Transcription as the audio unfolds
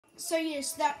So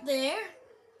yes, that there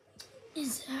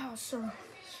is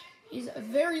is a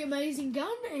very amazing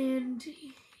gun, and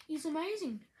is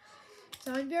amazing.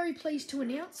 So I'm very pleased to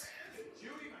announce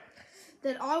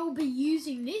that I will be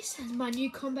using this as my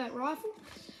new combat rifle.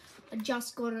 I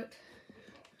just got it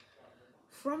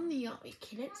from the Army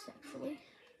Cadets, actually.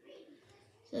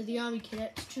 So the Army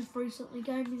Cadets just recently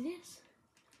gave me this.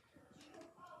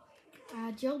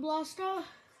 Gel blaster.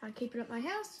 I keep it at my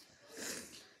house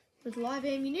with live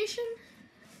ammunition,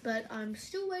 but I'm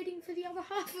still waiting for the other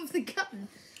half of the gun.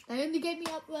 They only gave me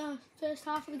up the first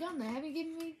half of the gun. They haven't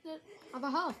given me the other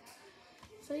half.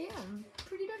 So yeah, I'm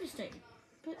pretty devastated,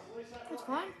 but that's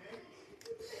fine.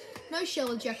 No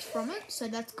shell ejects from it, so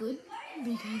that's good,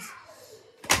 because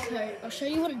so I'll show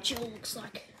you what a gel looks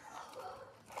like.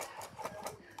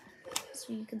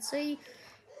 So you can see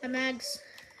the mags.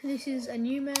 This is a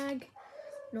new mag,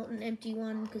 not an empty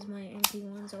one, because my empty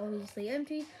ones are obviously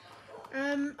empty.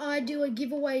 I do a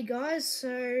giveaway, guys,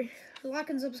 so like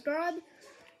and subscribe,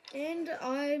 and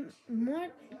I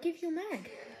might give you a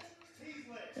mag.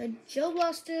 A gel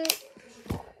blaster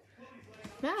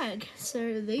mag.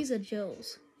 So these are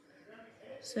gels.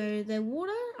 So they're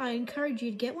water. I encourage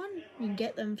you to get one. You can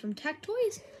get them from Tac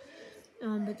Toys.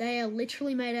 But they are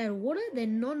literally made out of water. They're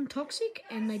non-toxic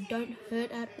and they don't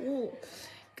hurt at all.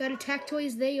 Go to Tac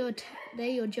Toys. They're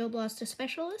your gel blaster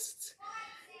specialists.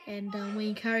 And we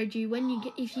encourage you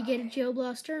if you get a gel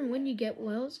blaster and when you get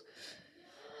wells,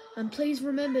 please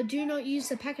remember, do not use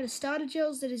the packet of starter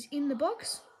gels that is in the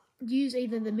box. Use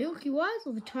either the Milky Whites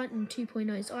or the Titan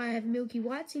 2.0s. I have Milky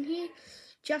Whites in here.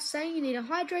 Just saying, you need to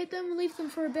hydrate them, leave them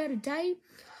for about a day,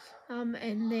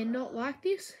 and they're not like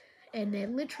this, and they're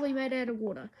literally made out of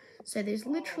water. So there's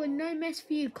literally no mess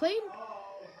for you to clean,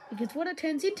 because what it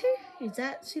turns into is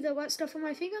that, see that white stuff on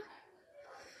my finger?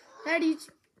 That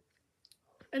is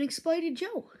an exploded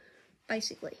gel,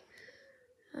 basically.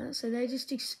 So they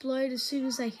just explode as soon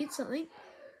as they hit something.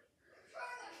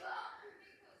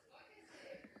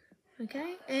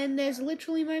 Okay, and there's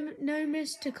literally no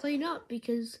mess to clean up,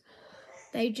 because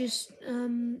they just,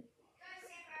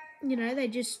 they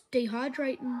just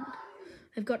dehydrate and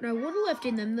they've got no water left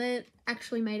in them. They're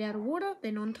actually made out of water.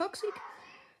 They're non-toxic.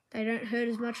 They don't hurt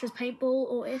as much as paintball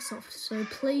or airsoft. So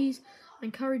please, I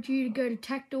encourage you to go to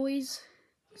Tac Toys,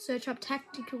 search up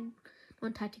Tac Toys,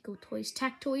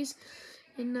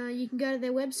 and you can go to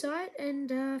their website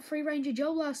and free range of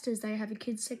gel blasters. They have a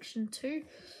kids section too.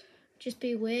 Just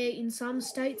be aware, in some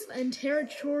states and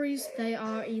territories, they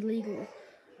are illegal.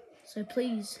 So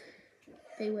please,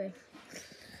 beware.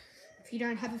 If you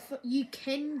don't have you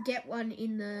can get one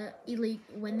in the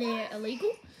when they're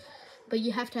illegal, but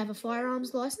you have to have a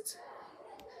firearms license,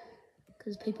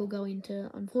 because people go into,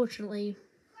 unfortunately,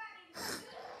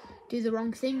 do the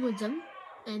wrong thing with them,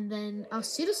 and then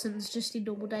us citizens just in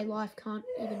normal day life can't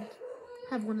even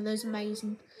have one of those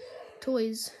amazing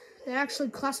toys. They're actually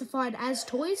classified as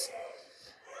toys.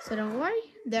 So don't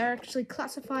worry, they're actually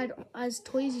classified as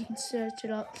toys. You can search it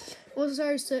up.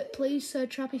 Also, please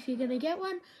search up, if you're going to get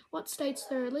one, what states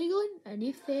they're illegal in, and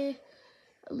if they're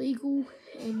illegal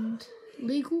and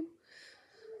legal.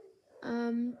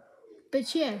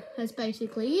 But yeah, that's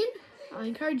basically it. I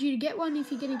encourage you to get one if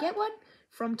you're going to get one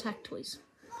from Tac Toys.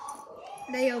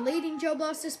 They are leading gel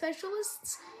blaster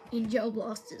specialists in gel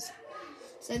blasters.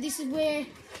 So this is where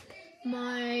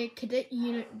my cadet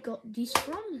unit got this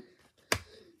from.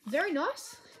 Very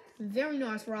nice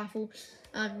rifle.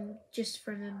 Just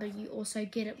remember, you also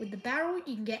get it with the barrel.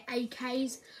 You can get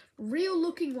AKs, real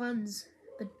looking ones,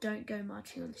 but don't go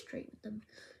marching on the street with them.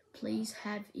 Please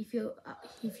have, if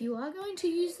you are going to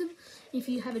use them, if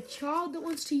you have a child that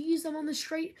wants to use them on the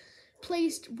street,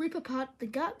 please rip apart the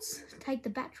guts, take the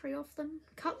battery off them,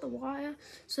 cut the wire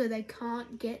so they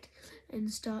can't get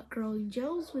and start growing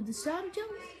gels with the starter gels.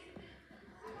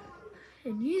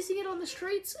 And using it on the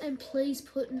streets, and please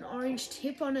put an orange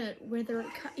tip on it. Whether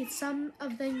it's some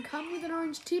of them come with an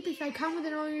orange tip. If they come with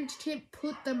an orange tip,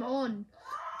 put them on.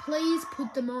 Please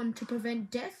put them on to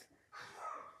prevent death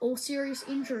or serious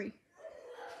injury.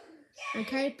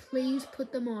 Okay, please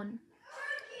put them on.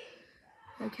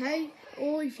 Okay,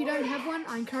 or if you don't have one,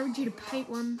 I encourage you to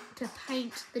paint one, to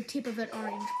paint the tip of it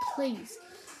orange, please.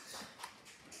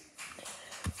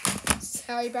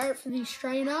 Harry Barrett from the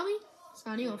Australian Army,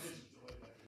 signing off.